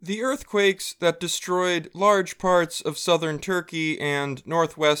The earthquakes that destroyed large parts of southern Turkey and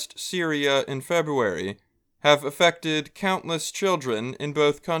northwest Syria in February have affected countless children in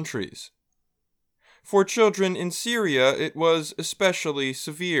both countries. For children in Syria, it was especially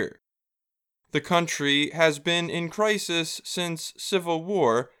severe. The country has been in crisis since civil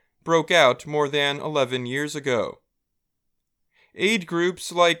war broke out more than 11 years ago. Aid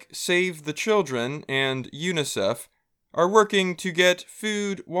groups like Save the Children and UNICEF are working to get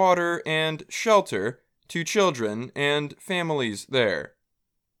food, water, and shelter to children and families there.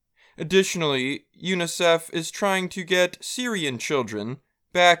 Additionally, UNICEF is trying to get Syrian children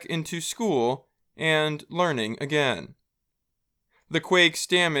back into school and learning again. The quakes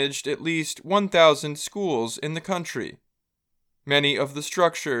damaged at least 1,000 schools in the country. Many of the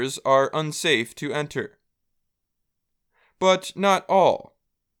structures are unsafe to enter. But not all.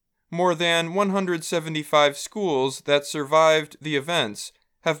 More than 175 schools that survived the events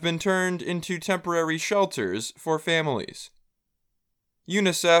have been turned into temporary shelters for families.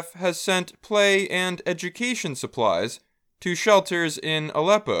 UNICEF has sent play and education supplies to shelters in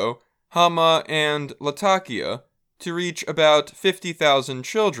Aleppo, Hama, and Latakia to reach about 50,000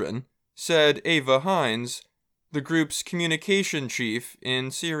 children, said Eva Hines, the group's communication chief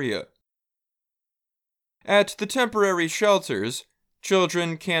in Syria. At the temporary shelters,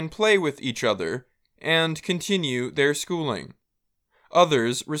 children can play with each other and continue their schooling.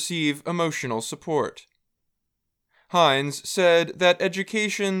 Others receive emotional support. Hines said that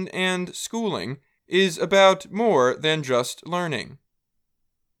education and schooling is about more than just learning.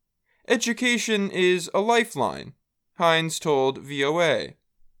 Education is a lifeline, Hines told VOA.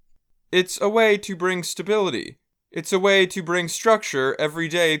 It's a way to bring stability. It's a way to bring structure every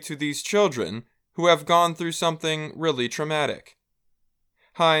day to these children who have gone through something really traumatic.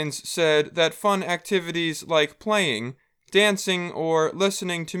 Hines said that fun activities like playing, dancing, or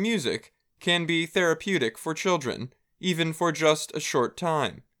listening to music can be therapeutic for children, even for just a short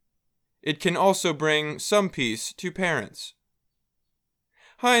time. It can also bring some peace to parents.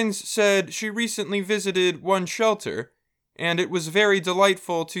 Hines said she recently visited one shelter, and it was very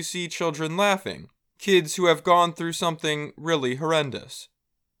delightful to see children laughing, kids who have gone through something really horrendous.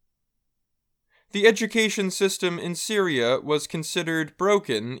 The education system in Syria was considered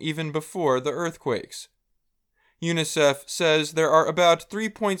broken even before the earthquakes. UNICEF says there are about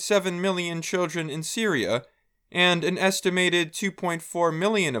 3.7 million children in Syria, and an estimated 2.4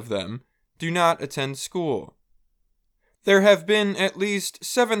 million of them do not attend school. There have been at least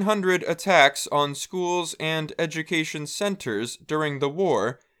 700 attacks on schools and education centers during the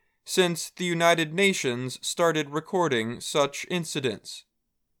war since the United Nations started recording such incidents.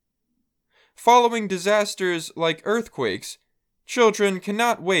 Following disasters like earthquakes, children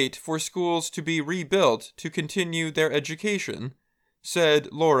cannot wait for schools to be rebuilt to continue their education,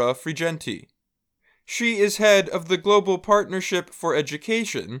 said Laura Frigenti. She is head of the Global Partnership for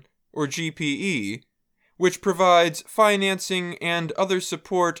Education, or GPE, which provides financing and other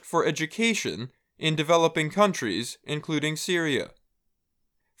support for education in developing countries, including Syria.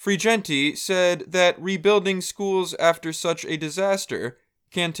 Frigenti said that rebuilding schools after such a disaster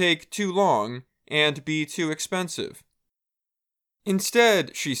can take too long and be too expensive.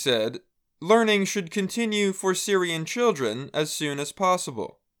 Instead, she said, learning should continue for Syrian children as soon as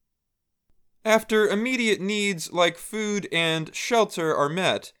possible. After immediate needs like food and shelter are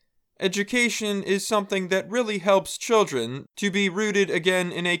met, education is something that really helps children to be rooted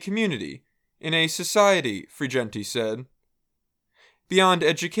again in a community, in a society, Frigenti said. Beyond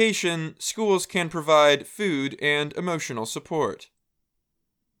education, schools can provide food and emotional support.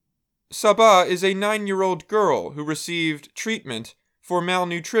 Sabah is a 9-year-old girl who received treatment for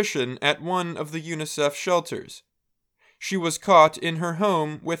malnutrition at one of the UNICEF shelters. She was caught in her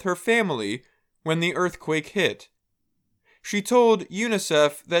home with her family when the earthquake hit. She told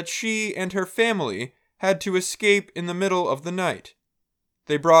UNICEF that she and her family had to escape in the middle of the night.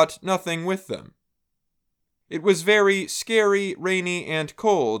 They brought nothing with them. It was very scary, rainy, and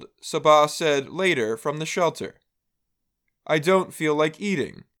cold, Sabah said later from the shelter. I don't feel like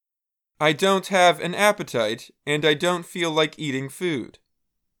eating. I don't have an appetite, and I don't feel like eating food.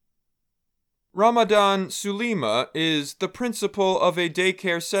 Ramadan Sulima is the principal of a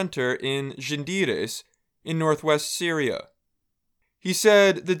daycare center in Jindires in northwest Syria. He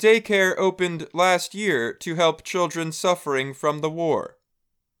said the daycare opened last year to help children suffering from the war.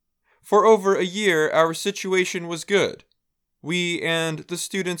 For over a year, our situation was good. We and the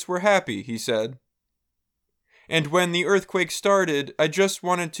students were happy, he said. And when the earthquake started, I just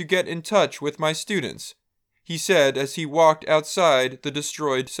wanted to get in touch with my students, he said as he walked outside the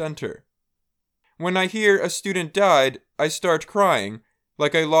destroyed center. When I hear a student died, I start crying,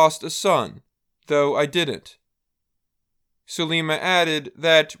 like I lost a son, though I didn't. Sulima added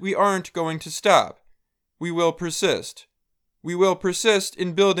that we aren't going to stop. We will persist. We will persist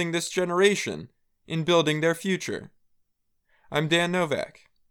in building this generation, in building their future. I'm Dan Novak.